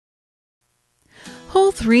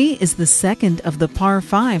Hole 3 is the second of the par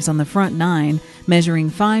 5s on the front 9, measuring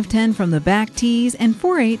 510 from the back tees and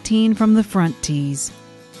 418 from the front tees.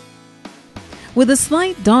 With a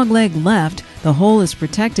slight dogleg left, the hole is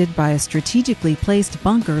protected by a strategically placed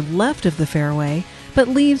bunker left of the fairway, but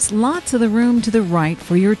leaves lots of the room to the right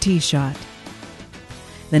for your tee shot.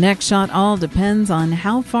 The next shot all depends on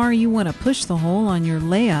how far you want to push the hole on your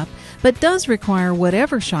layup, but does require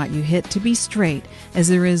whatever shot you hit to be straight, as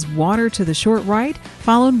there is water to the short right,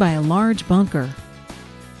 followed by a large bunker.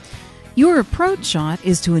 Your approach shot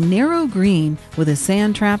is to a narrow green with a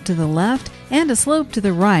sand trap to the left and a slope to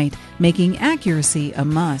the right, making accuracy a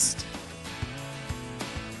must.